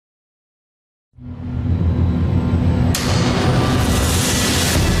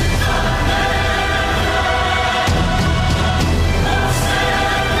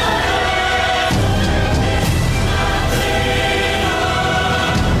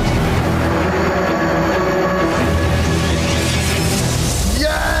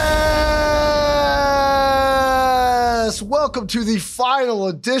welcome to the final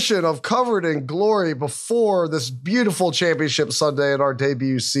edition of Covered in Glory before this beautiful Championship Sunday in our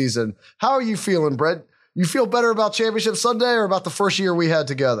debut season. How are you feeling, Brett? You feel better about Championship Sunday or about the first year we had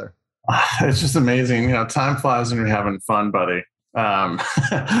together? It's just amazing. You know, time flies when you're having fun, buddy.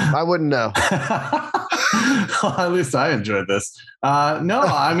 I wouldn't know. Well, at least I enjoyed this. No,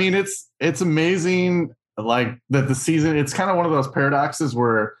 I mean, it's amazing. Like that the season, it's kind of one of those paradoxes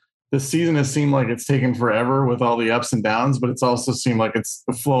where the season has seemed like it's taken forever with all the ups and downs, but it's also seemed like it's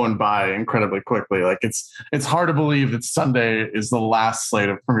flowing by incredibly quickly. Like it's hard to believe that Sunday is the last slate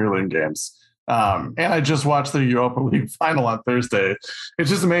of Premier League games. And I just watched the Europa League final on Thursday. It's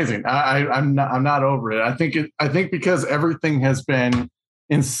just amazing. I'm not over it. I think because everything has been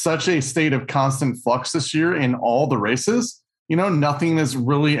in such a state of constant flux this year in all the races, you know, nothing has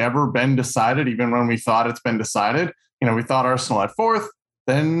really ever been decided, even when we thought it's been decided. You know, we thought Arsenal had fourth,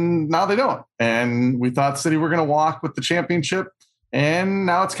 then now they don't. And we thought City were going to walk with the championship. And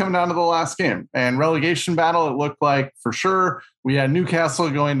now it's coming down to the last game. And relegation battle, it looked like for sure. We had Newcastle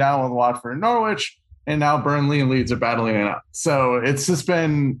going down with Watford and Norwich, and now Burnley and Leeds are battling it out. So it's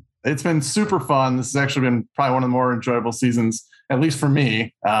been super fun. This has actually been probably one of the more enjoyable seasons, at least for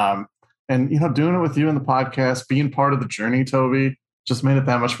me. And, you know, doing it with you in the podcast, being part of the journey, Toby, just made it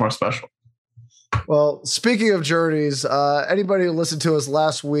that much more special. Well, speaking of journeys, anybody who listened to us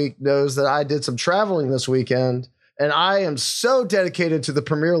last week knows that I did some traveling this weekend. And I am so dedicated to the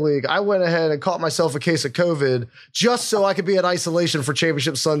Premier League. I went ahead and caught myself a case of COVID just so I could be in isolation for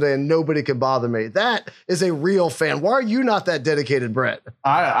Championship Sunday and nobody could bother me. That is a real fan. Why are you not that dedicated, Brett?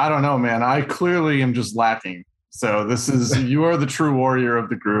 I don't know, man. I clearly am just lacking. So you are the true warrior of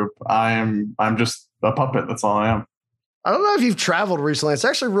the group. I'm just a puppet. That's all I am. I don't know if you've traveled recently. It's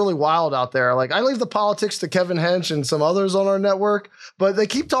actually really wild out there. Like, I leave the politics to Kevin Hench and some others on our network, but they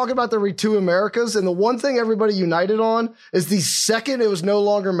keep talking about the two Americas. And the one thing everybody united on is the second it was no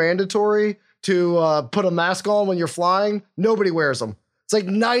longer mandatory to put a mask on when you're flying, nobody wears them. It's like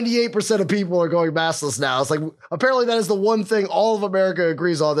 98% of people are going maskless now. It's like, apparently that is the one thing all of America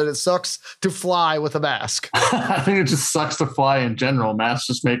agrees on, that it sucks to fly with a mask. I think it just sucks to fly in general. Masks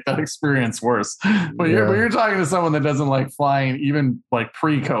just make that experience worse. But you're talking to someone that doesn't like flying even like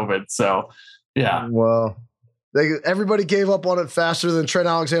pre-COVID. So yeah. Well, everybody gave up on it faster than Trent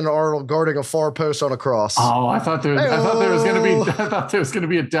Alexander-Arnold guarding a far post on a cross. Oh, I thought there was going to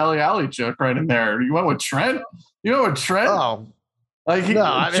be a Dele Alli joke right in there. You went with Trent? Oh. Like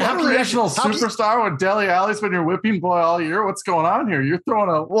generational superstar with Dele Alli's been your whipping boy all year. What's going on here? You're throwing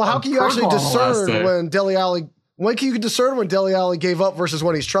a how can you actually discern when Dele Alli? When can you discern when Dele Alli gave up versus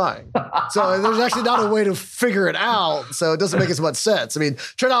when he's trying? So there's actually not a way to figure it out. So it doesn't make as much sense. I mean,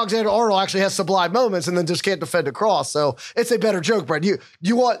 Trent Alexander-Arnold actually has sublime moments and then just can't defend a cross. So it's a better joke, Brett.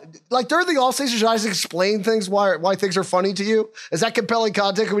 You want, like, during the offseason, should I just explain things, why things are funny to you? Is that compelling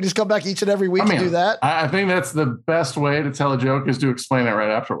content? Can we just come back each and every week and do that? I think that's the best way to tell a joke, is to explain it right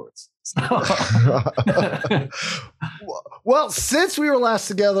afterwards. Well, since we were last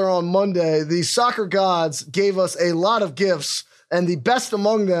together on Monday, the soccer gods gave us a lot of gifts, and the best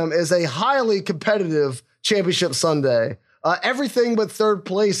among them is a highly competitive Championship Sunday. Everything but third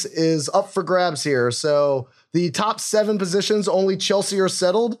place is up for grabs here. So the top 7 positions, only Chelsea are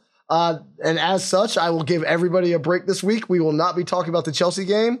settled. And as such, I will give everybody a break this week. We will not be talking about the Chelsea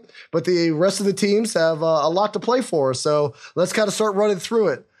game, but the rest of the teams have a lot to play for. So let's kind of start running through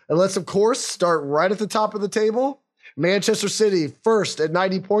it. And let's, of course, start right at the top of the table. Manchester City first at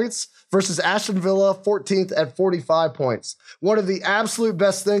 90 points versus Aston Villa 14th at 45 points. One of the absolute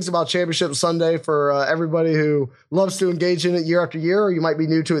best things about Championship Sunday for everybody who loves to engage in it year after year, or you might be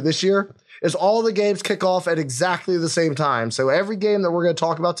new to it this year, is all the games kick off at exactly the same time. So every game that we're going to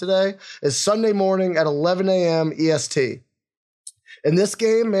talk about today is Sunday morning at 11 a.m. EST. In this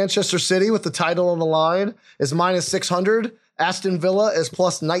game, Manchester City, with the title on the line, is minus 600. Aston Villa is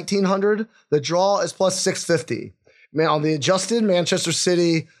plus 1,900. The draw is plus 650. On the adjusted, Manchester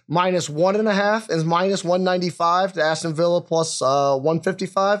City minus 1.5 is minus 195 to Aston Villa plus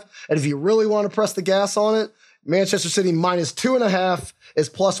 155. And if you really want to press the gas on it, Manchester City minus 2.5 is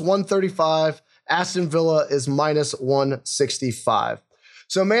plus 135. Aston Villa is minus 165.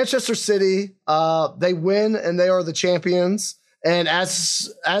 So Manchester City, they win and they are the champions. And as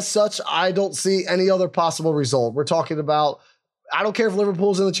such, I don't see any other possible result. We're talking about, I don't care if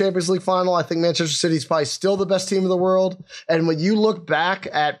Liverpool's in the Champions League final. I think Manchester City is probably still the best team in the world. And when you look back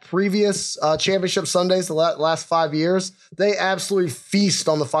at previous Championship Sundays, the last 5 years, they absolutely feast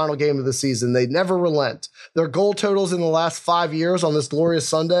on the final game of the season. They never relent. Their goal totals in the last 5 years on this glorious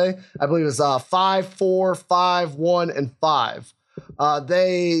Sunday, I believe, is 5-4, 5-1, and 5.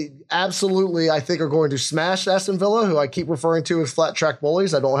 They absolutely, I think, are going to smash Aston Villa, who I keep referring to as flat track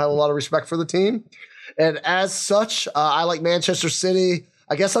bullies. I don't have a lot of respect for the team. And as such, I like Manchester City.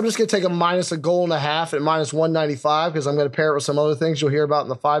 I guess I'm just going to take a minus a goal and a half at minus 195 because I'm going to pair it with some other things you'll hear about in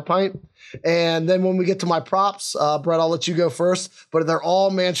the 5 pint. And then when we get to my props, Brett, I'll let you go first. But they're all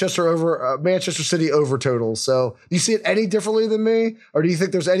Manchester City over totals. So do you see it any differently than me, or do you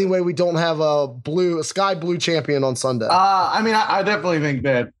think there's any way we don't have a sky blue champion on Sunday? I mean, I definitely think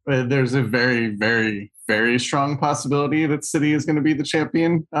that there's a very, very, very strong possibility that City is going to be the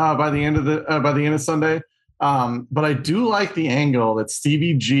champion by the end of Sunday. But I do like the angle that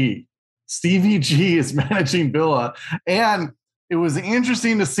Stevie G is managing Villa. And it was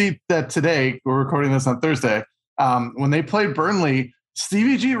interesting to see that today, we're recording this on Thursday, when they played Burnley,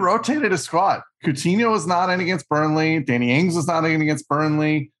 Stevie G rotated his squad. Coutinho was not in against Burnley. Danny Ings was not in against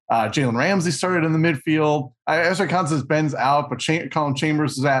Burnley. Jalen Ramsey started in the midfield. Ezra Konsa's Ben's out, but Colin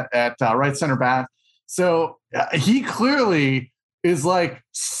Chambers is at right center back. So he clearly is like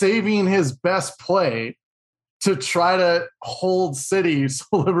saving his best play to try to hold City so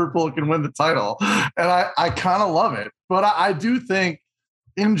Liverpool can win the title. And I kind of love it. But I do think,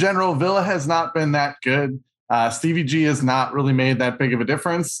 in general, Villa has not been that good. Stevie G has not really made that big of a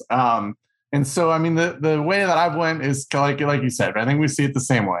difference. And so, I mean, the way that I've went is like you said, I think we see it the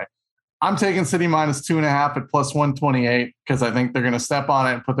same way. I'm taking City minus 2.5 at plus 128 because I think they're going to step on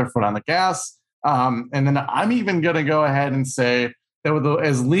it and put their foot on the gas. And then I'm even going to go ahead and say that with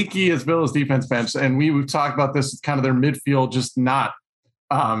as leaky as Villa's defense bench, and we've talked about this, kind of their midfield just not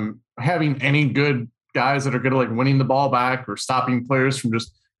having any good guys that are good at like winning the ball back or stopping players from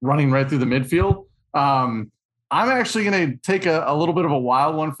just running right through the midfield. I'm actually going to take a little bit of a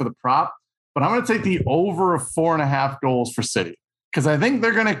wild one for the prop, but I'm going to take the over of 4.5 goals for City because I think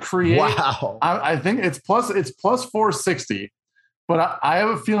they're going to create. Wow. I think it's plus 460, but I have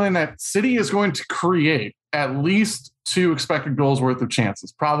a feeling that City is going to create at least 2 expected goals worth of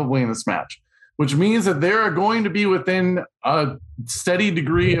chances, probably in this match, which means that they are going to be within a steady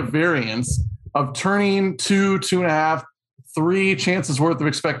degree of variance of turning 2, 2.5, 3 chances worth of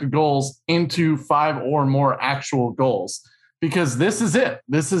expected goals into 5 or more actual goals. Because this is it.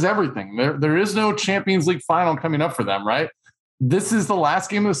 This is everything. There is no Champions League final coming up for them, right? This is the last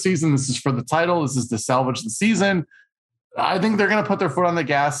game of the season. This is for the title. This is to salvage the season. I think they're going to put their foot on the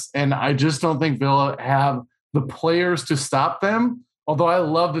gas, and I just don't think Villa have the players to stop them. Although I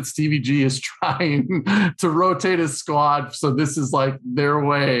love that Stevie G is trying to rotate his squad. So this is like their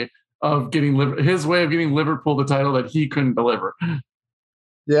way of getting Liverpool the title that he couldn't deliver.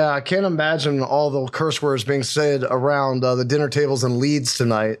 Yeah, I can't imagine all the curse words being said around the dinner tables in Leeds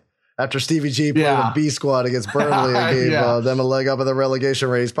tonight after Stevie G played a B squad against Burnley and gave them a leg up in the relegation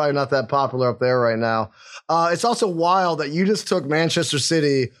race. He's probably not that popular up there right now. It's also wild that you just took Manchester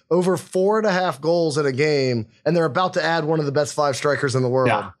City over 4.5 goals in a game, and they're about to add one of the best 5 strikers in the world.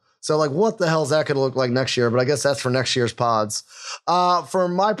 Yeah. So, like, what the hell is that going to look like next year? But I guess that's for next year's pods. For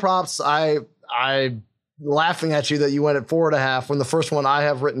my props, I laughing at you that you went at 4.5 when the first one I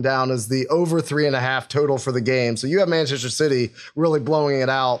have written down is the over 3.5 total for the game. So you have Manchester City really blowing it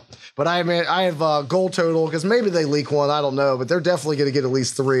out. But I have a goal total because maybe they leak one. I don't know, but they're definitely going to get at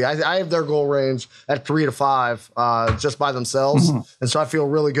least 3. I have their goal range at 3 to 5 just by themselves. Mm-hmm. And so I feel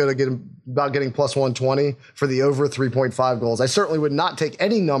really good about getting plus 120 for the over 3.5 goals. I certainly would not take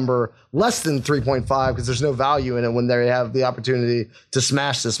any number less than 3.5 because there's no value in it when they have the opportunity to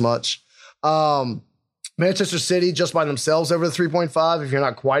smash this much. Manchester City just by themselves over the 3.5, if you're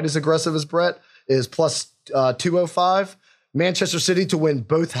not quite as aggressive as Brett, is plus 205. Manchester City to win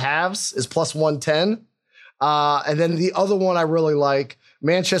both halves is plus 110. And then the other one I really like,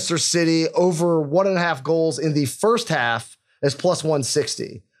 Manchester City over 1.5 goals in the first half is plus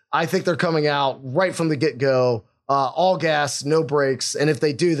 160. I think they're coming out right from the get-go, all gas, no brakes. And if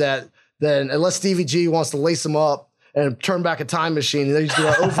they do that, then unless Stevie G wants to lace them up and turn back a time machine, they're just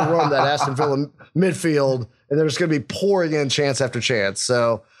going to overrun that Aston Villa midfield, and they're just going to be pouring in chance after chance.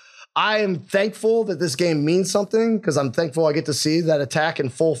 So I am thankful that this game means something because I'm thankful I get to see that attack in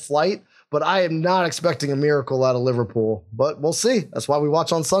full flight, but I am not expecting a miracle out of Liverpool. But we'll see. That's why we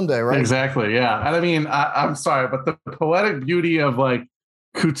watch on Sunday, right? Exactly, yeah. And I mean, I'm sorry, but the poetic beauty of like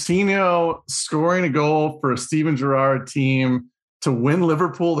Coutinho scoring a goal for a Steven Gerrard team to win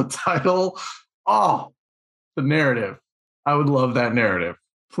Liverpool the title, the narrative. I would love that narrative.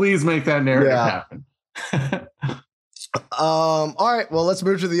 Please make that narrative happen. All right. Well, let's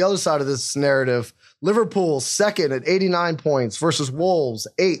move to the other side of this narrative. Liverpool second at 89 points versus Wolves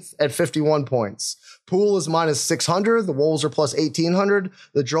 8th at 51 points. Pool is minus 600. The Wolves are plus 1,800.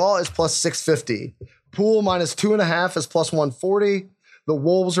 The draw is plus 650. Pool minus 2.5 is plus 140. The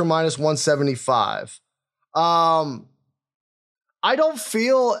Wolves are minus 175. I don't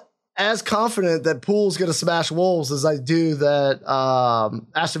feel as confident that Pool's going to smash Wolves as I do that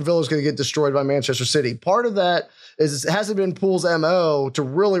Aston Villa is going to get destroyed by Manchester City. Part of that is it hasn't been Pool's MO to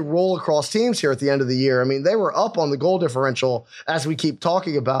really roll across teams here at the end of the year. I mean, they were up on the goal differential, as we keep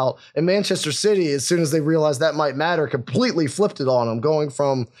talking about, and Manchester City, as soon as they realized that might matter, completely flipped it on them, going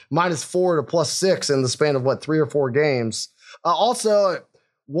from -4 to +6 in the span of, 3 or 4 games. Also,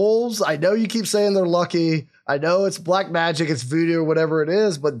 Wolves, I know you keep saying they're lucky. I know it's black magic, it's voodoo, or whatever it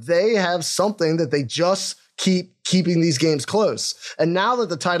is, but they have something that they just keeping these games close. And now that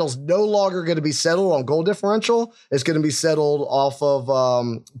the title's no longer going to be settled on goal differential, it's going to be settled off of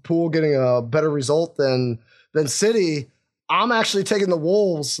Pool getting a better result than City. I'm actually taking the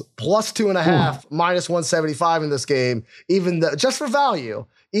Wolves plus 2.5, minus 175 in this game, just for value,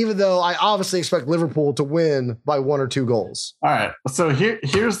 even though I obviously expect Liverpool to win by 1 or 2 goals. All right. So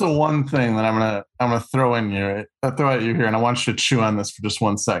here's the one thing that I'm gonna throw at you here, and I want you to chew on this for just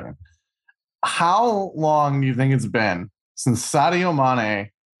 1 second. How long do you think it's been since Sadio Mane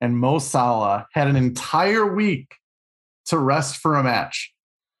and Mo Salah had an entire week to rest for a match?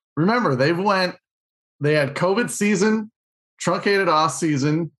 Remember, they had COVID season, truncated off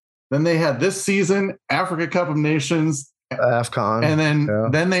season, then they had this season, Africa Cup of Nations, AFCON, and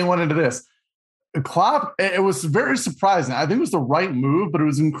then they went into this. Klopp, it was very surprising. I think it was the right move, but it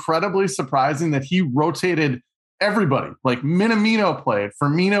was incredibly surprising that he rotated everybody. Like Minamino played,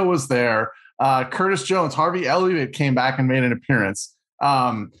 Firmino was there, Curtis Jones, Harvey Elliott came back and made an appearance.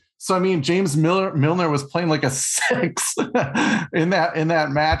 So I mean, James Milner was playing like a 6 in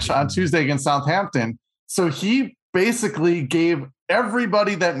that match on Tuesday against Southampton. So he basically gave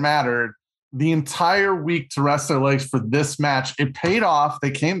everybody that mattered the entire week to rest their legs for this match. It paid off.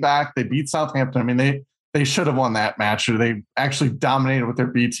 They came back. They beat Southampton. I mean, they should have won that match, or they actually dominated with their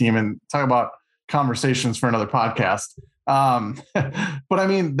B team. And talk about conversations for another podcast. But I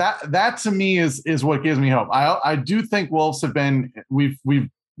mean, that to me is what gives me hope. I do think Wolves have been. We've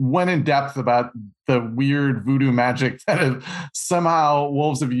went in depth about the weird voodoo magic that somehow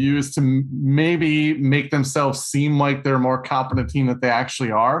Wolves have used to maybe make themselves seem like they're a more competent team than they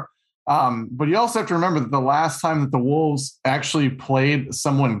actually are. But you also have to remember that the last time that the Wolves actually played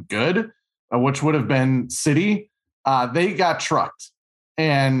someone good, which would have been City, they got trucked.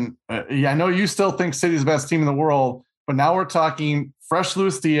 And I know you still think City's the best team in the world, but now we're talking fresh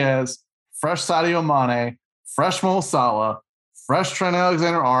Luis Diaz, fresh Sadio Mane, fresh Mo Salah, fresh Trent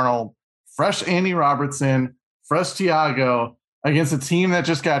Alexander-Arnold, fresh Andy Robertson, fresh Thiago against a team that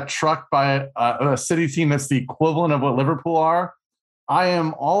just got trucked by a City team that's the equivalent of what Liverpool are. I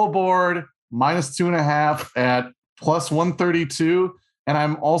am all aboard minus 2.5 at plus 132. And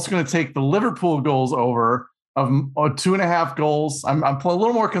I'm also going to take the Liverpool goals over of 2.5 goals. I'm a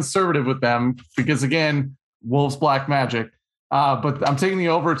little more conservative with them because, again, Wolves black magic. But I'm taking the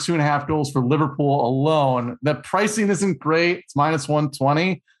over 2.5 goals for Liverpool alone. The pricing isn't great. It's minus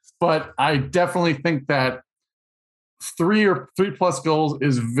 120, but I definitely think that 3 or 3+ goals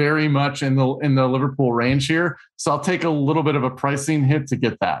is very much in the Liverpool range here. So I'll take a little bit of a pricing hit to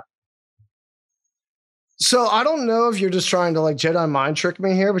get that. So I don't know if you're just trying to Jedi mind trick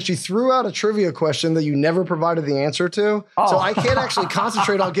me here, but you threw out a trivia question that you never provided the answer to. Oh. So I can't actually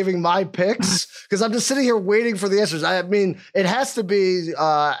concentrate on giving my picks because I'm just sitting here waiting for the answers. I mean, it has to be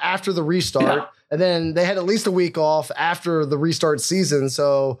after the restart. Yeah. And then they had at least a week off after the restart season.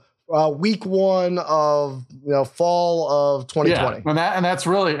 So week 1 of fall of 2020. Yeah, and that's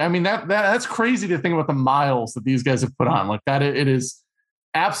really, I mean, that's crazy to think about the miles that these guys have put on. Like that, it is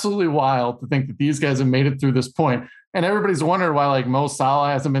absolutely wild to think that these guys have made it through this point. And everybody's wondering why Mo Salah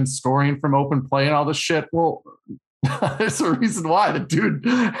hasn't been scoring from open play and all this shit. Well, there's a reason why. The dude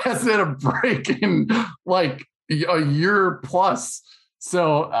hasn't had a break in a year plus.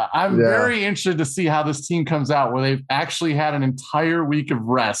 So I'm very interested to see how this team comes out where they've actually had an entire week of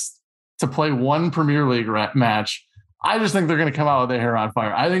rest to play one Premier League match. I just think they're going to come out with their hair on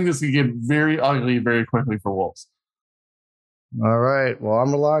fire. I think this could get very ugly very quickly for Wolves. All right. Well,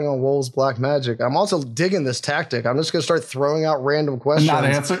 I'm relying on Wolves black magic. I'm also digging this tactic. I'm just going to start throwing out random questions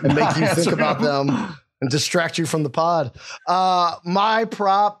and make you think about them and distract you from the pod. My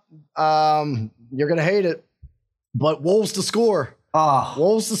prop, you're going to hate it, but Wolves to score.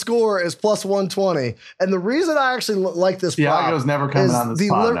 Wolves to score is plus 120. And the reason I actually like this prop Thiago's never coming on this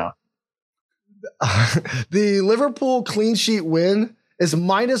pod now. The Liverpool clean sheet win is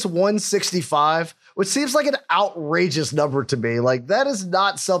minus 165, which seems like an outrageous number to me. That is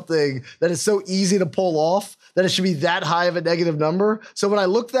not something that is so easy to pull off that it should be that high of a negative number. So when I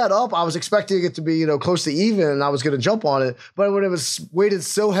looked that up, I was expecting it to be, close to even, and I was going to jump on it. But when it was weighted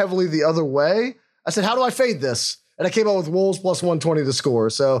so heavily the other way, I said, how do I fade this? And I came out with Wolves plus 120 to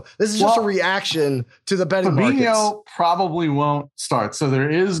score. So this is just a reaction to the betting markets. Fabinho probably won't start. So there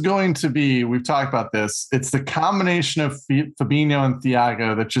is going to be, we've talked about this, it's the combination of Fabinho and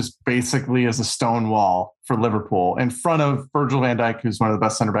Thiago that just basically is a stone wall for Liverpool in front of Virgil van Dijk, who's one of the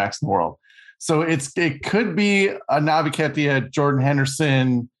best center backs in the world. So it could be a Naby Keita, Jordan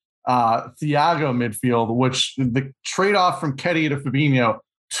Henderson, Thiago midfield, which the trade-off from Keita to Fabinho,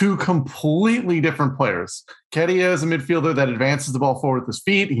 two completely different players. Ketia is a midfielder that advances the ball forward with his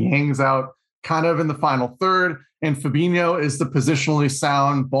feet. He hangs out kind of in the final third. And Fabinho is the positionally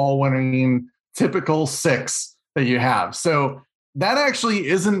sound, ball-winning, typical 6 that you have. So that actually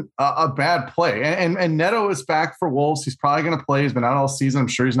isn't a bad play. And Neto is back for Wolves. He's probably going to play. He's been out all season. I'm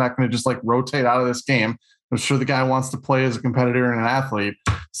sure he's not going to just rotate out of this game. I'm sure the guy wants to play as a competitor and an athlete.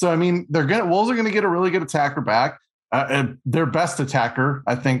 So, I mean, Wolves are going to get a really good attacker back. Their best attacker,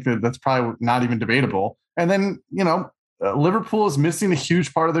 I think that's probably not even debatable. And then, Liverpool is missing a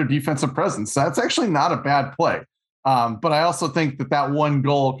huge part of their defensive presence. So that's actually not a bad play. But I also think that one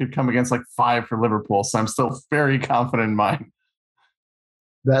goal could come against 5 for Liverpool. So I'm still very confident in mine.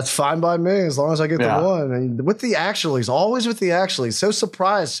 That's fine by me as long as I get the one. And with the actuallys, always with the actuallys. So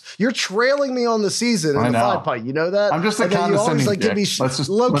surprised. You're trailing me on the season in the 5 pint. You know that? I'm just a condescending dick. Give me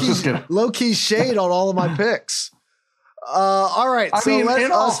low-key shade on all of my picks. All right.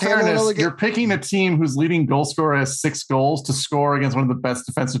 In all fairness, you're picking a team whose leading goal scorer has 6 goals to score against one of the best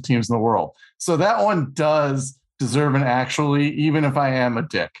defensive teams in the world. So that one does deserve an actually, even if I am a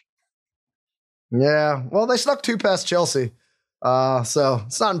dick. Yeah. Well, they snuck 2 past Chelsea. So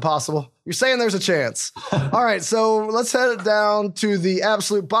it's not impossible. You're saying there's a chance. All right. So let's head it down to the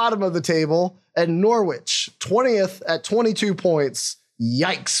absolute bottom of the table at Norwich, 20th at 22 points.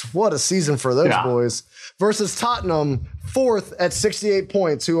 Yikes. What a season for those boys. Versus Tottenham, 4th at 68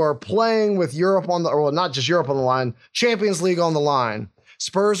 points, who are playing with Europe on the, or not just Europe on the line, Champions League on the line.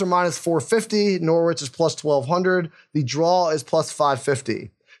 Spurs are minus 450. Norwich is plus 1200. The draw is plus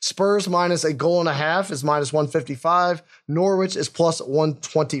 550. Spurs minus a goal and a half is minus 155. Norwich is plus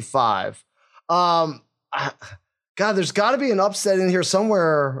 125. God, there's got to be an upset in here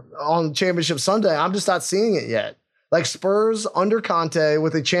somewhere on Championship Sunday. I'm just not seeing it yet. Spurs under Conte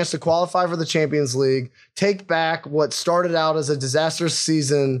with a chance to qualify for the Champions League, take back what started out as a disastrous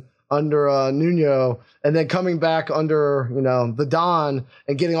season under Nuno, and then coming back under, the Don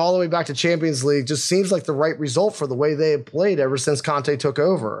and getting all the way back to Champions League just seems like the right result for the way they have played ever since Conte took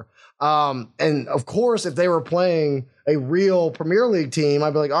over. And of course, if they were playing a real Premier League team,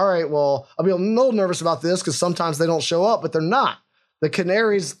 I'd be like, all right, well, I'll be a little nervous about this because sometimes they don't show up, but they're not. The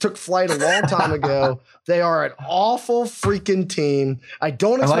Canaries took flight a long time ago. They are an awful freaking team. I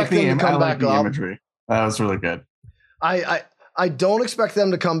don't expect them to come back up. Imagery. That was really good. I don't expect them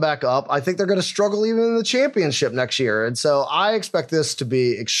to come back up. I think they're going to struggle even in the championship next year. And so I expect this to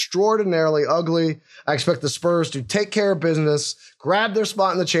be extraordinarily ugly. I expect the Spurs to take care of business, grab their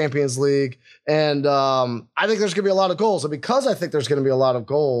spot in the Champions League. And I think there's going to be a lot of goals. And because I think there's going to be a lot of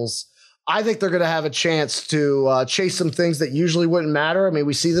goals, I think they're going to have a chance to chase some things that usually wouldn't matter. I mean,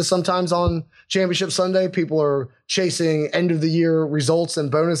 we see this sometimes on Championship Sunday. People are chasing end of the year results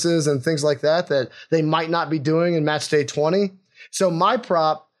and bonuses and things like that they might not be doing in match day 20. So my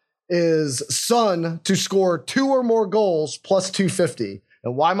prop is Son to score 2 or more goals plus 250.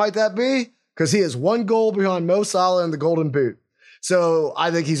 And why might that be? Because he is 1 goal behind Mo Salah in the Golden Boot. So I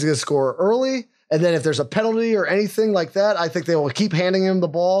think he's going to score early. And then if there's a penalty or anything like that, I think they will keep handing him the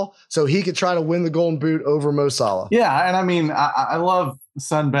ball so he could try to win the Golden Boot over Mo Salah. Yeah, and I mean, I love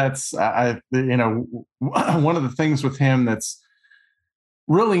Son bets. One of the things with him that's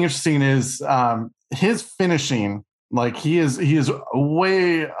really interesting is his finishing. He is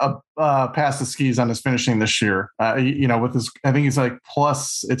way past the skis on his finishing this year. With his, I think he's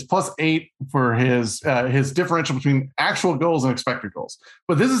 +8 for his differential between actual goals and expected goals.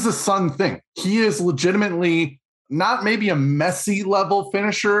 But this is a Son thing. He is legitimately not maybe a Messi level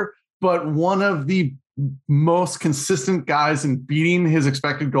finisher, but one of the most consistent guys in beating his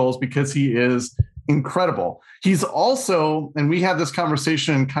expected goals because he is incredible. He's also, and we had this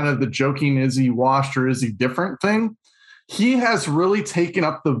conversation, kind of the joking, is he washed or is he different thing? He has really taken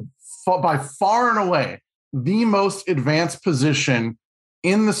up by far and away the most advanced position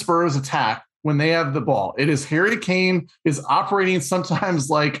in the Spurs attack when they have the ball. It is Harry Kane is operating sometimes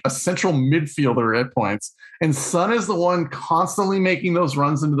like a central midfielder at points, and Son is the one constantly making those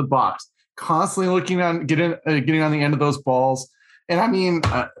runs into the box, constantly looking on getting on the end of those balls. And I mean,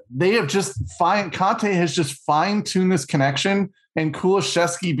 they have Conte has just fine-tuned this connection, and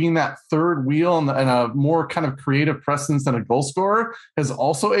Kulusevski being that third wheel and a more kind of creative presence than a goal scorer has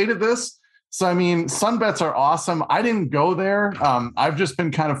also aided this. So, I mean, Sun bets are awesome. I didn't go there. I've just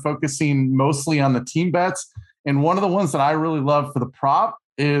been kind of focusing mostly on the team bets. And one of the ones that I really love for the prop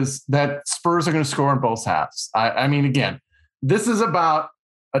is that Spurs are going to score in both halves. I mean, again, this is about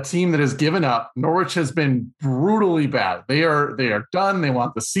a team that has given up. Norwich has been brutally bad. They are done. They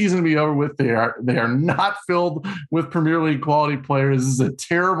want the season to be over with. They are not filled with Premier League quality players. This is a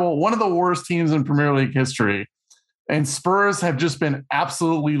terrible, one of the worst teams in Premier League history. And Spurs have just been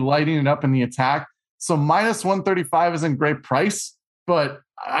absolutely lighting it up in the attack. So minus 135 isn't a great price, but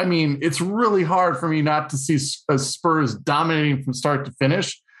I mean, it's really hard for me not to see Spurs dominating from start to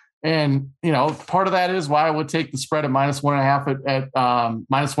finish. And, you know, part of that is why I would take the spread at minus 1.5 at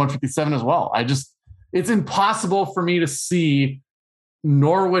minus 157 as well. It's impossible for me to see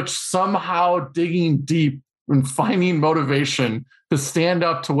Norwich somehow digging deep and finding motivation to stand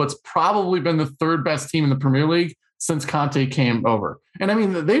up to what's probably been the third best team in the Premier League since Conte came over. And I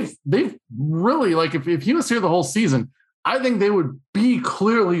mean, they've really, like, if he was here the whole season, I think they would be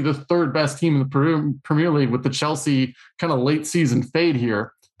clearly the third best team in the Premier League with the Chelsea kind of late season fade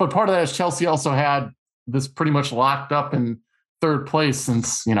here. But part of that is Chelsea also had this pretty much locked up in third place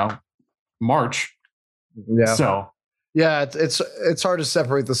since, you know, March. Yeah. So yeah, it's hard to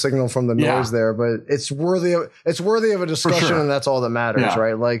separate the signal from the noise there, but it's worthy of a discussion, sure. And that's all that matters,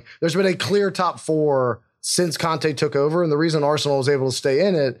 right? Like, there's been a clear top four since Conte took over, and the reason Arsenal was able to stay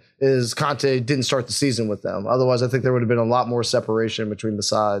in it is Conte didn't start the season with them. Otherwise, I think there would have been a lot more separation between the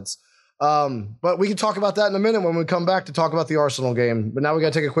sides. But we can talk about that in a minute when we come back to talk about the Arsenal game. But now we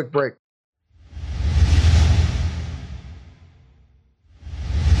got to take a quick break.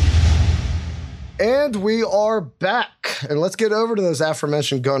 And we are back. And let's get over to those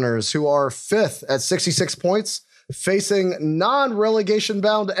aforementioned Gunners, who are fifth at 66 points, facing non-relegation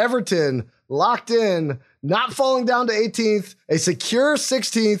bound Everton, locked in, not falling down to 18th, a secure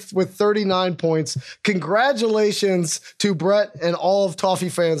 16th with 39 points. Congratulations to Brett and all of Toffee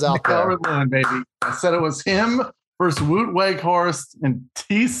fans out there. Baby. I said it was him versus Wout Weghorst, and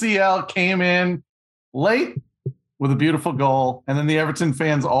TCL came in late with a beautiful goal. And then the Everton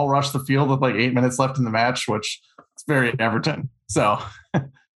fans all rushed the field with like 8 minutes left in the match, which is very Everton. So...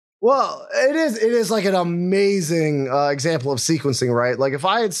 Well, it is like an amazing example of sequencing, right? Like, if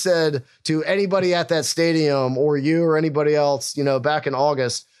I had said to anybody at that stadium or you or anybody else, you know, back in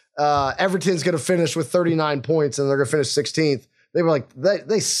August, Everton's going to finish with 39 points and they're going to finish 16th, they were like,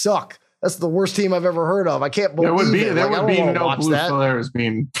 they suck. That's the worst team I've ever heard of. I can't believe it. There would be no blue flares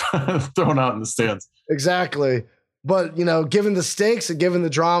being thrown out in the stands. Exactly. But, you know, given the stakes and given the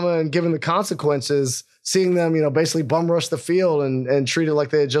drama and given the consequences, seeing them, you know, basically bum rush the field and treat it like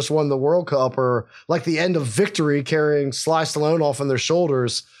they had just won the World Cup, or like the end of victory carrying Sly Stallone off on their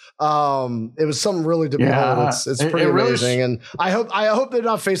shoulders. It was something really to behold. It's pretty amazing. And I hope they're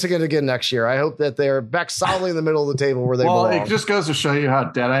not facing it again next year. I hope that they're back solidly in the middle of the table where they belong. It just goes to show you how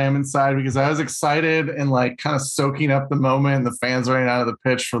dead I am inside, because I was excited and like kind of soaking up the moment. The fans running out of the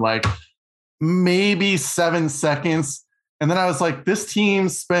pitch for like maybe 7 seconds. And then I was like, this team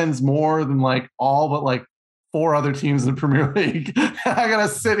spends more than like all but like 4 other teams in the Premier League. I got to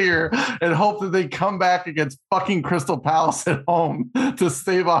sit here and hope that they come back against fucking Crystal Palace at home to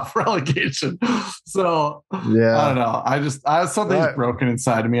stave off relegation. So, yeah, I don't know. Something's broken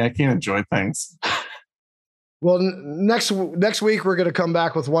inside of me. I can't enjoy things. Well, next week we're going to come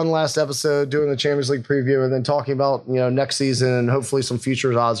back with one last episode doing the Champions League preview and then talking about, you know, next season, and hopefully some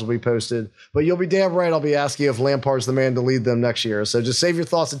future odds will be posted. But you'll be damn right I'll be asking you if Lampard's the man to lead them next year. So just save your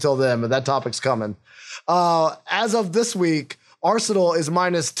thoughts until then, but that topic's coming. As of this week, Arsenal is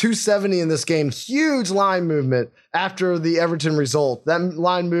minus 270 in this game. Huge line movement after the Everton result. That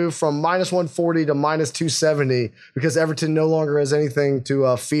line moved from minus 140 to minus 270 because Everton no longer has anything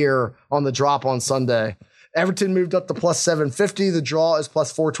to fear on the drop on Sunday. Everton moved up to plus 750. The draw is plus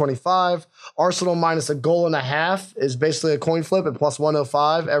 425. Arsenal minus a goal and a half is basically a coin flip at plus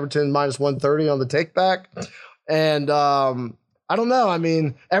 105. Everton minus 130 on the take back. And I don't know. I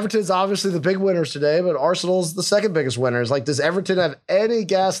mean, Everton's obviously the big winners today, but Arsenal's the second biggest winners. Like, does Everton have any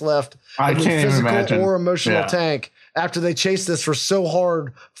gas left in the physical or emotional tank after they chased this for so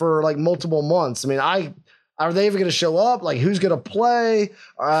hard for like multiple months? I mean, are they even going to show up? Like, who's going to play?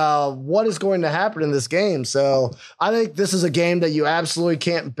 What is going to happen in this game? So I think this is a game that you absolutely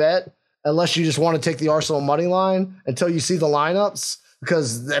can't bet unless you just want to take the Arsenal money line until you see the lineups.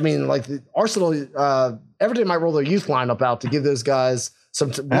 Because, I mean, like, Everton might roll their youth lineup out to give those guys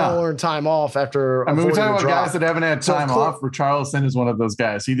well-earned time off after. I mean, we're talking about drop. guys that haven't had time off. Richarlison is one of those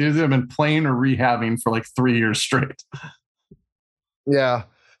guys. He's either been playing or rehabbing for like 3 years straight. Yeah.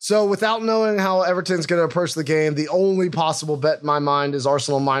 So without knowing how Everton's going to approach the game, the only possible bet in my mind is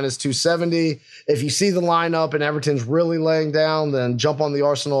Arsenal minus 270. If you see the lineup and Everton's really laying down, then jump on the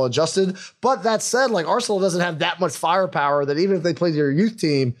Arsenal adjusted. But that said, like Arsenal doesn't have that much firepower that even if they played your youth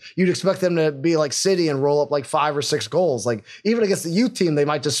team, you'd expect them to be like City and roll up like 5 or 6 goals. Like even against the youth team, they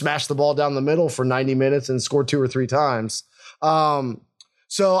might just smash the ball down the middle for 90 minutes and score 2 or 3 times.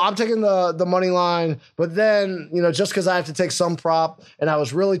 So I'm taking the money line, but then, just because I have to take some prop, and I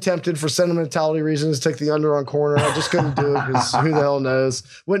was really tempted for sentimentality reasons to take the under on corner, I just couldn't do it because who the hell knows?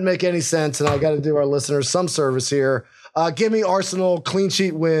 Wouldn't make any sense, and I got to do our listeners some service here. Give me Arsenal clean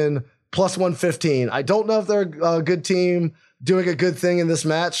sheet win plus 115. I don't know if they're a good team doing a good thing in this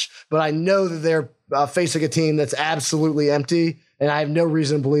match, but I know that they're facing a team that's absolutely empty. And I have no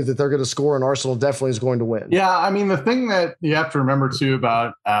reason to believe that they're going to score, and Arsenal definitely is going to win. Yeah, I mean, the thing that you have to remember too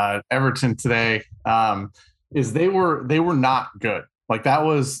about Everton today is they were not good. Like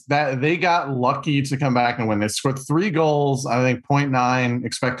that they got lucky to come back and win. They scored 3 goals, I think 0.9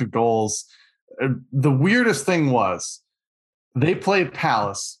 expected goals. The weirdest thing was they played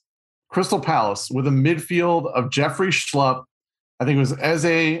Crystal Palace, with a midfield of Jeffrey Schlupp, I think it was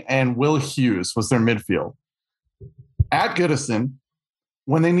Eze, and Will Hughes was their midfield. At Goodison,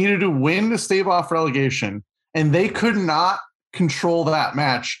 when they needed to win to stave off relegation, and they could not control that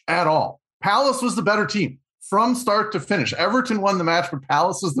match at all. Palace was the better team from start to finish. Everton won the match, but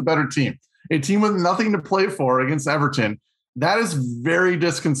Palace was the better team. A team with nothing to play for against Everton. That is very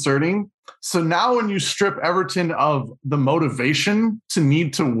disconcerting. So now when you strip Everton of the motivation to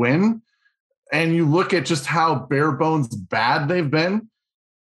need to win, and you look at just how bare bones bad they've been,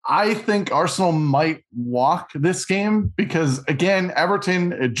 I think Arsenal might walk this game because, again,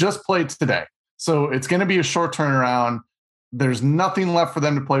 Everton just played today. So it's going to be a short turnaround. There's nothing left for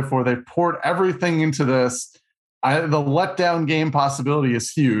them to play for. They've poured everything into this. The letdown game possibility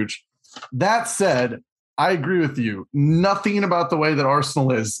is huge. That said, I agree with you. Nothing about the way that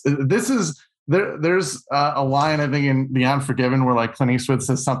Arsenal is. There's a line, I think, in The Unforgiven where like Clint Eastwood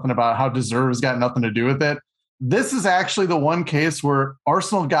says something about how deserve's got nothing to do with it. This is actually the one case where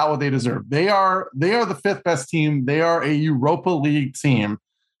Arsenal got what they deserve. They are the 5th best team. They are a Europa League team,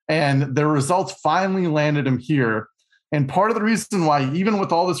 and their results finally landed them here. And part of the reason why, even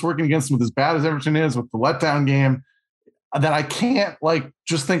with all this working against them, with as bad as Everton is, with the letdown game, that I can't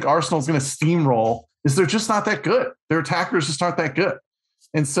just think Arsenal's going to steamroll is they're just not that good. Their attackers just aren't that good.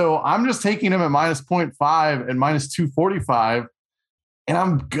 And so I'm just taking them at minus 0.5 and minus 245. And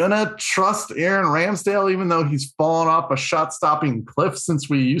I'm going to trust Aaron Ramsdale, even though he's fallen off a shot-stopping cliff since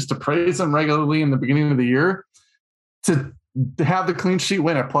we used to praise him regularly in the beginning of the year, to have the clean sheet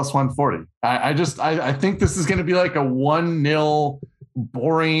win at plus 140. I think this is going to be like a 1-0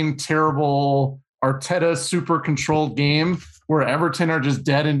 boring, terrible, Arteta super controlled game where Everton are just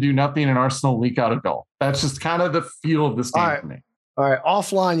dead and do nothing and Arsenal leak out a goal. That's just kind of the feel of this game for me. All right,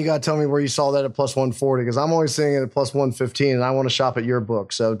 offline, you got to tell me where you saw that at plus 140 because I'm always seeing it at plus 115, and I want to shop at your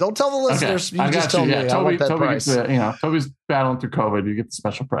book. So don't tell the listeners. Okay. You just tell me. Yeah, I want that price. Toby's battling through COVID. You get the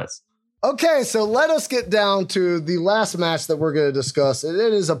special price. Okay, so let us get down to the last match that we're going to discuss. And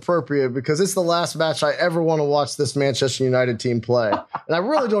it is appropriate because it's the last match I ever want to watch this Manchester United team play. And I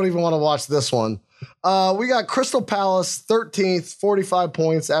really don't even want to watch this one. We got Crystal Palace 13th, 45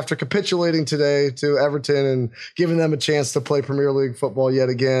 points after capitulating today to Everton and giving them a chance to play Premier League football yet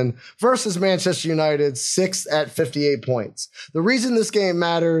again versus Manchester United 6th at 58 points. The reason this game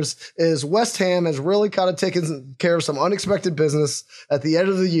matters is West Ham has really kind of taken care of some unexpected business at the end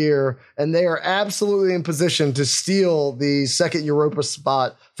of the year, and they are absolutely in position to steal the second Europa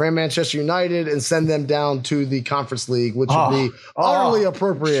spot from Manchester United and send them down to the Conference League, which would be utterly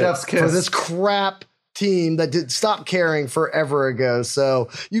appropriate for this crap team that did stop caring forever ago. So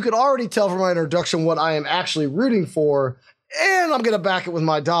you could already tell from my introduction what I am actually rooting for, and I'm going to back it with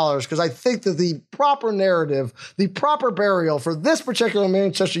my dollars because I think that the proper narrative, the proper burial for this particular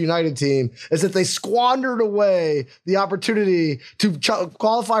Manchester United team is that they squandered away the opportunity to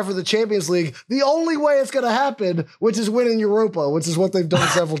qualify for the Champions League the only way it's going to happen, which is winning Europa, which is what they've done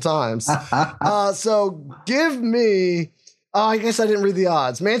several times. So give me... I guess I didn't read the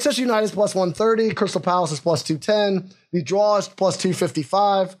odds. Manchester United is plus 130. Crystal Palace is plus 210. The draw is plus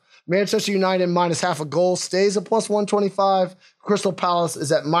 255. Manchester United minus half a goal stays at plus 125. Crystal Palace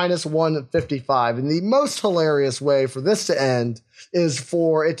is at minus 155. And the most hilarious way for this to end is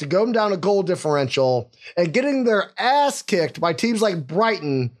for it to go down a goal differential and getting their ass kicked by teams like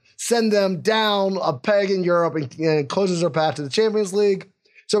Brighton send them down a peg in Europe and closes their path to the Champions League.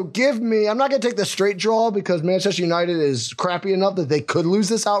 So I'm not going to take the straight draw because Manchester United is crappy enough that they could lose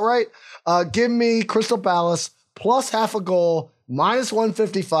this outright. Give me Crystal Palace plus half a goal, minus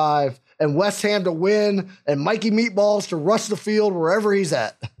 155, and West Ham to win, and Mikey Meatballs to rush the field wherever he's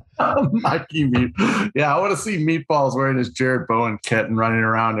at. Mikey Meat. Yeah, I want to see Meatballs wearing his Jared Bowen kit and running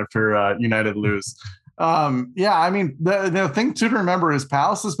around after United lose. Yeah, I mean, the thing too to remember is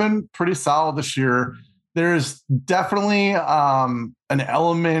Palace has been pretty solid this year. There's definitely an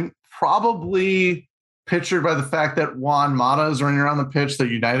element probably pictured by the fact that Juan Mata is running around the pitch that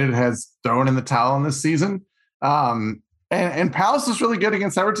United has thrown in the towel in this season. And Palace is really good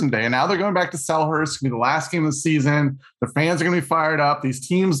against Everton today. And now they're going back to Selhurst. It's going to be the last game of the season. The fans are going to be fired up. These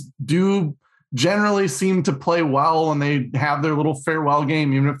teams do generally seem to play well when they have their little farewell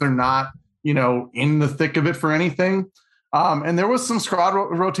game, even if they're not, in the thick of it for anything. And there was some squad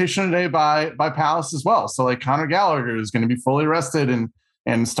rotation today by Palace as well. So like Conor Gallagher is going to be fully rested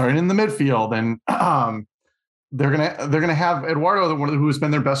and starting in the midfield. And they're gonna have Eduardo, who has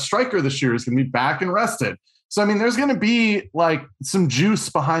been their best striker this year, is going to be back and rested. So I mean, there's going to be like some juice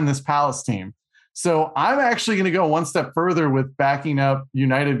behind this Palace team. So I'm actually going to go one step further with backing up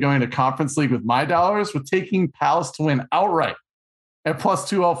United going to Conference League with my dollars, with taking Palace to win outright at plus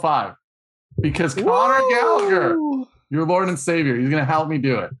 205 because Conor Gallagher, your Lord and Savior, he's going to help me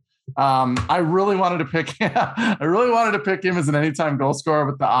do it. I really wanted to pick him as an anytime goal scorer,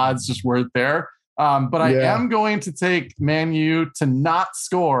 but the odds just weren't there. But I am going to take Man U to not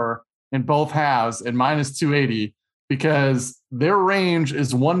score in both halves at minus 280 because their range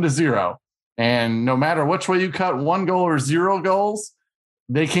is 1-0. And no matter which way you cut, 1 goal or 0 goals,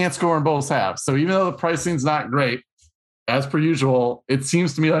 they can't score in both halves. So even though the pricing's not great, as per usual, it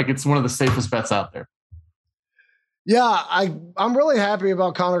seems to me like it's one of the safest bets out there. Yeah, I'm really happy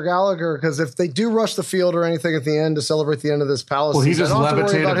about Conor Gallagher because if they do rush the field or anything at the end to celebrate the end of this Palace, will he just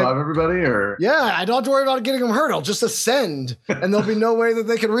levitate above everybody? Or I don't have to worry about getting him hurt. He'll just ascend, and there'll be no way that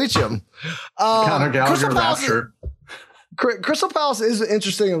they can reach him. Conor Gallagher rapture. Crystal Palace is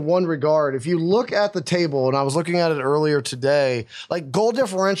interesting in one regard. If you look at the table, and I was looking at it earlier today, like goal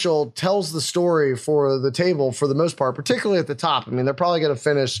differential tells the story for the table for the most part, particularly at the top. I mean, they're probably going to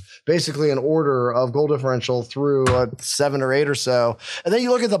finish basically in order of goal differential through 7 or 8 or so. And then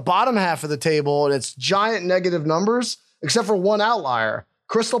you look at the bottom half of the table, and it's giant negative numbers, except for one outlier.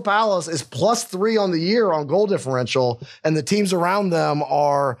 Crystal Palace is +3 on the year on goal differential, and the teams around them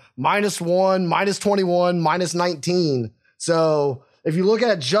are -1, -21, -19. So if you look at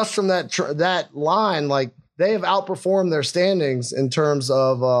it just from that line, like they have outperformed their standings in terms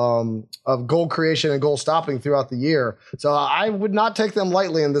of goal creation and goal stopping throughout the year. So I would not take them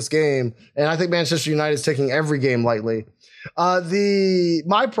lightly in this game, and I think Manchester United is taking every game lightly.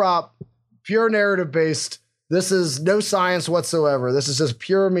 My prop, pure narrative based. This is no science whatsoever. This is just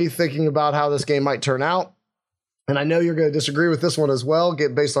pure me thinking about how this game might turn out. And I know you're going to disagree with this one as well,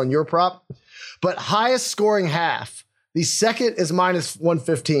 based on your prop. But highest scoring half. The second is minus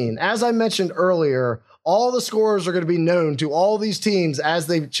 115. As I mentioned earlier, all the scorers are going to be known to all these teams as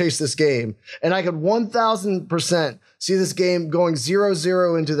they chase this game. And I could 1,000% see this game going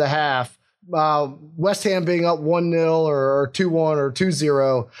 0-0 into the half. West Ham being up 1-0 or 2-1 or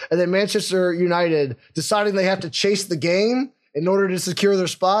 2-0. And then Manchester United deciding they have to chase the game in order to secure their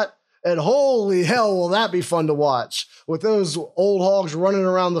spot. And holy hell, will that be fun to watch with those old hogs running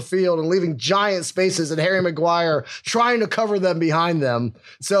around the field and leaving giant spaces and Harry Maguire trying to cover them behind them.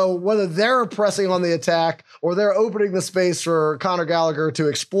 So whether they're pressing on the attack or they're opening the space for Conor Gallagher to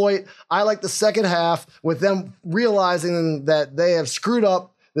exploit, I like the second half with them realizing that they have screwed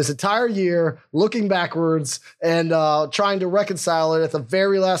up this entire year, looking backwards and trying to reconcile it at the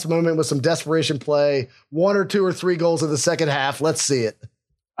very last moment with some desperation play, 1 or 2 or 3 goals in the second half. Let's see it.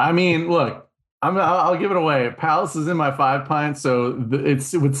 I mean, look, I'll give it away. Palace is in my 5 pints, so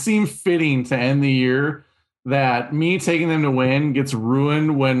it would seem fitting to end the year that me taking them to win gets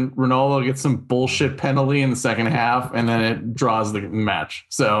ruined when Ronaldo gets some bullshit penalty in the second half, and then it draws the match.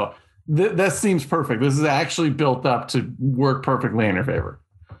 So that seems perfect. This is actually built up to work perfectly in your favor.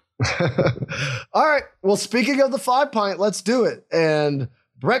 All right. Well, speaking of the 5 pint, let's do it. And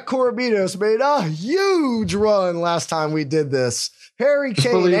Brett Corabitos made a huge run last time we did this. Harry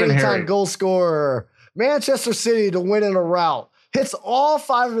Kane, anytime goal scorer. Manchester City to win in a rout. Hits all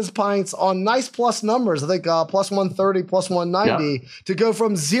 5 of his pints on nice plus numbers. I think plus 130, plus 190 to go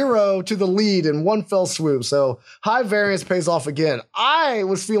from 0 to the lead in one fell swoop. So high variance pays off again. I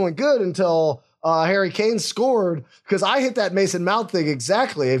was feeling good until Harry Kane scored because I hit that Mason Mount thing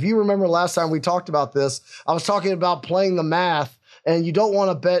exactly. If you remember last time we talked about this, I was talking about playing the math and you don't want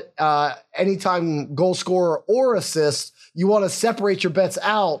to bet anytime goal scorer or assist. You want to separate your bets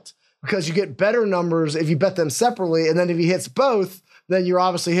out because you get better numbers if you bet them separately. And then if he hits both, then you're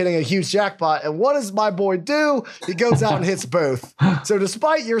obviously hitting a huge jackpot. And what does my boy do? He goes out and hits both. So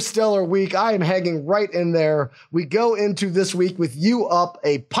despite your stellar week, I am hanging right in there. We go into this week with you up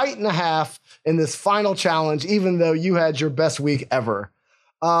 1.5 pints in this final challenge, even though you had your best week ever.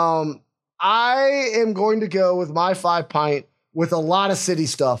 I am going to go with my 5 pint with a lot of City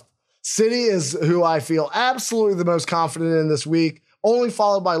stuff. City is who I feel absolutely the most confident in this week, only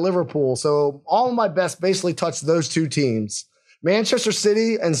followed by Liverpool. So all of my bets basically touch those two teams. Manchester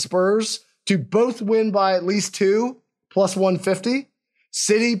City and Spurs to both win by at least 2 plus 150.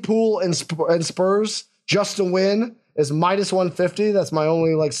 City, Pool, and Spurs just to win is minus 150. That's my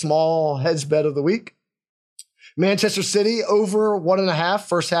only small hedge bet of the week. Manchester City over 1.5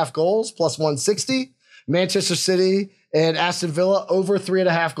 first half goals plus 160. Manchester City and Aston Villa over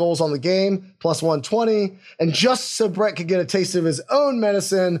 3.5 goals on the game plus 120. And just so Brett could get a taste of his own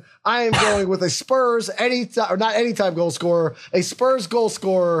medicine, I am going with a Spurs anytime goal scorer, a Spurs goal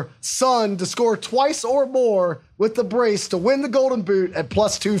scorer, Son, to score twice or more with the brace to win the Golden Boot at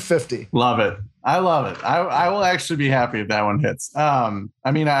plus 250. Love it. I love it. I will actually be happy if that one hits. I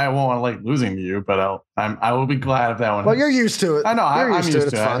won't like losing to you, but I will be glad if that one. Well, you're used to it. I know. I'm used to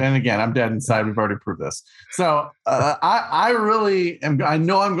it. Fine. And again, I'm dead inside. We've already proved this. So I really am. I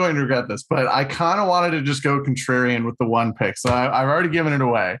know I'm going to regret this, but I kind of wanted to just go contrarian with the one pick. So I've already given it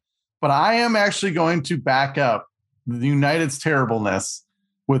away, but I am actually going to back up the United's terribleness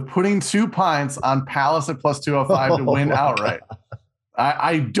with putting 2 pints on Palace at plus 205 to win outright.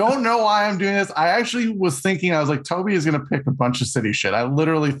 I don't know why I'm doing this. I actually was thinking, I was like, Toby is going to pick a bunch of City shit. I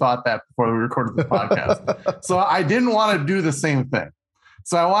literally thought that before we recorded the podcast. So I didn't want to do the same thing.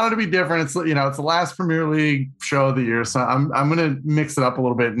 So I wanted to be different. It's the last Premier League show of the year. So I'm going to mix it up a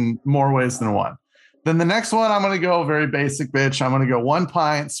little bit in more ways than one. Then the next one, I'm going to go very basic, bitch. I'm going to go 1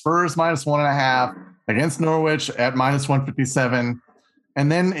 pint, Spurs minus 1.5 against Norwich at minus 157. And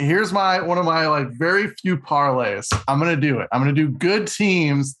then here's one of my very few parlays. I'm going to do it. I'm going to do good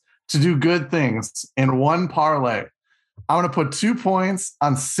teams to do good things in one parlay. I'm going to put 2 points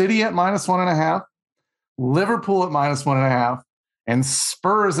on City at minus 1.5, Liverpool at minus 1.5, and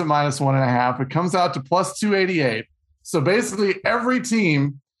Spurs at minus 1.5. It comes out to plus 288. So basically every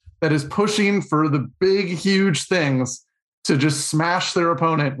team that is pushing for the big, huge things to just smash their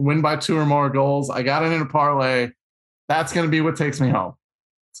opponent, win by 2 or more goals. I got it in a parlay. That's going to be what takes me home.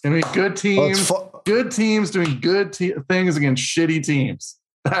 It's going to be good teams, good teams doing good things against shitty teams.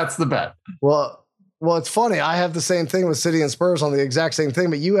 That's the bet. Well, it's funny. I have the same thing with City and Spurs on the exact same thing,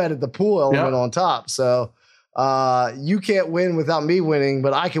 but you added the pool element on top. So you can't win without me winning,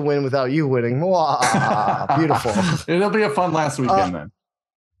 but I can win without you winning. Beautiful. It'll be a fun last weekend then.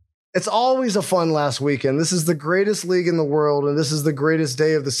 It's always a fun last weekend. This is the greatest league in the world, and this is the greatest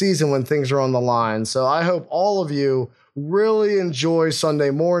day of the season when things are on the line. So I hope all of you really enjoy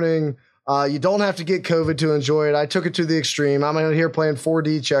Sunday morning. You don't have to get COVID to enjoy it. I took it to the extreme. I'm out here playing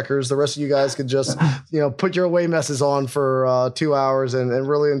 4D checkers. The rest of you guys could just, put your away messes on for 2 hours and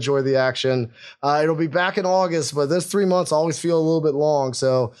really enjoy the action. It'll be back in August, but those 3 months always feel a little bit long.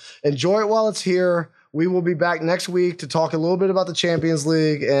 So enjoy it while it's here. We will be back next week to talk a little bit about the Champions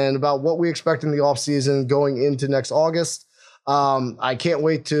League and about what we expect in the offseason going into next August. I can't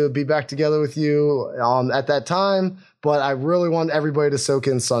wait to be back together with you at that time, but I really want everybody to soak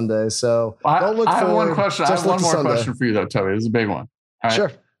in Sunday. So don't look forward. I have one question. I have one more question for you though, Toby. This is a big one. All right?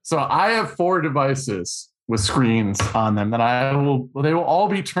 Sure. So I have 4 devices with screens on them that they will all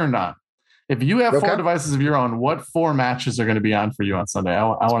be turned on. If you have 4 devices of your own, what 4 matches are going to be on for you on Sunday? I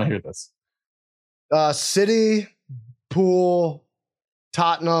want to hear this. City, Pool,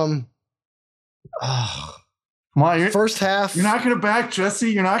 Tottenham. Come on, first half. You're not going to back Jesse.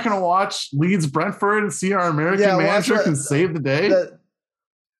 You're not going to watch Leeds Brentford and see our American manager can save the day.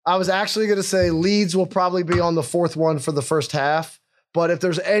 I was actually going to say Leeds will probably be on the 4th one for the first half. But if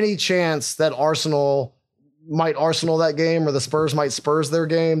there's any chance that Arsenal might Arsenal that game or the Spurs might Spurs their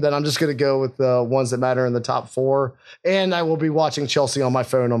game, then I'm just going to go with the ones that matter in the top 4. And I will be watching Chelsea on my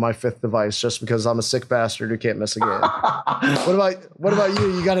phone on my 5th device just because I'm a sick bastard who can't miss a game. What about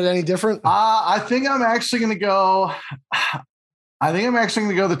you? You got it any different? I think I'm actually going to go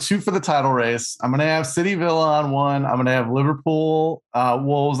the 2 for the title race. I'm going to have City Villa on 1. I'm going to have Liverpool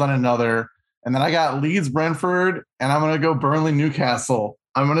Wolves on another. And then I got Leeds Brentford, and I'm going to go Burnley Newcastle.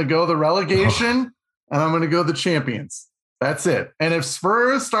 I'm going to go the relegation. And I'm going to go the champions. That's it. And if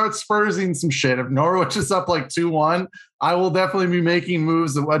Spurs start Spursing some shit, if Norwich is up 2-1, I will definitely be making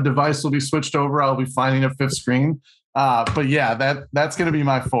moves. A device will be switched over. I'll be finding a 5th screen. But yeah, that's going to be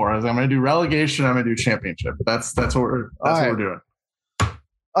my 4. I'm going to do relegation. I'm going to do championship. That's what we're doing.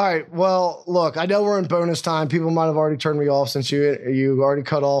 All right. Well, look, I know we're in bonus time. People might have already turned me off since you already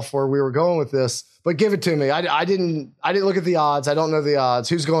cut off where we were going with this. But give it to me. I didn't look at the odds. I don't know the odds.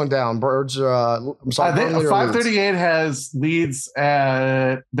 Who's going down? Birds? I'm sorry. 538 has Leeds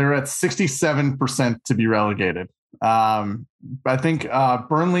they're at 67% to be relegated. I think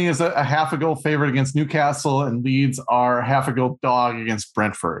Burnley is a half a goal favorite against Newcastle, and Leeds are half a goal dog against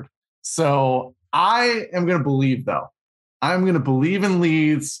Brentford. So I am going to believe, though. I'm going to believe in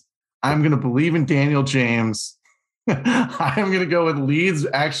Leeds. I'm going to believe in Daniel James. I'm going to go with Leeds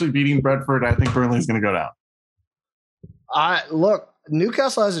actually beating Brentford. I think Burnley's going to go down. Look,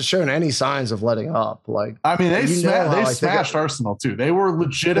 Newcastle hasn't shown any signs of letting up. They smashed Arsenal too. They were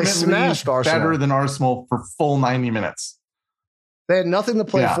legitimately better than Arsenal for full 90 minutes. They had nothing to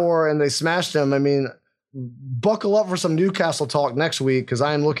play for, and they smashed them. I mean, buckle up for some Newcastle talk next week because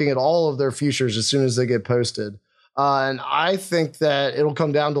I am looking at all of their futures as soon as they get posted. And I think that it'll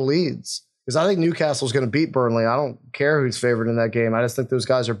come down to Leeds because I think Newcastle's going to beat Burnley. I don't care who's favored in that game. I just think those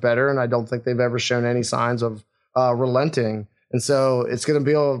guys are better, and I don't think they've ever shown any signs of relenting. And so it's going to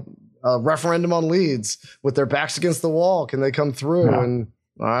be a referendum on Leeds with their backs against the wall. Can they come through? No. And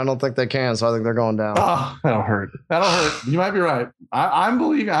I don't think they can, so I think they're going down. Oh, that'll hurt. You might be right. I'm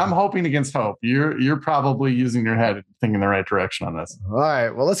hoping against hope. You're probably using your head and thinking the right direction on this. All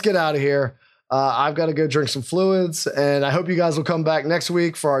right, well, let's get out of here. I've got to go drink some fluids, and I hope you guys will come back next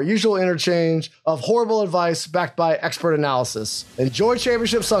week for our usual interchange of horrible advice backed by expert analysis. Enjoy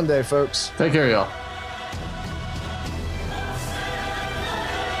Championship Sunday, folks. Take care, y'all.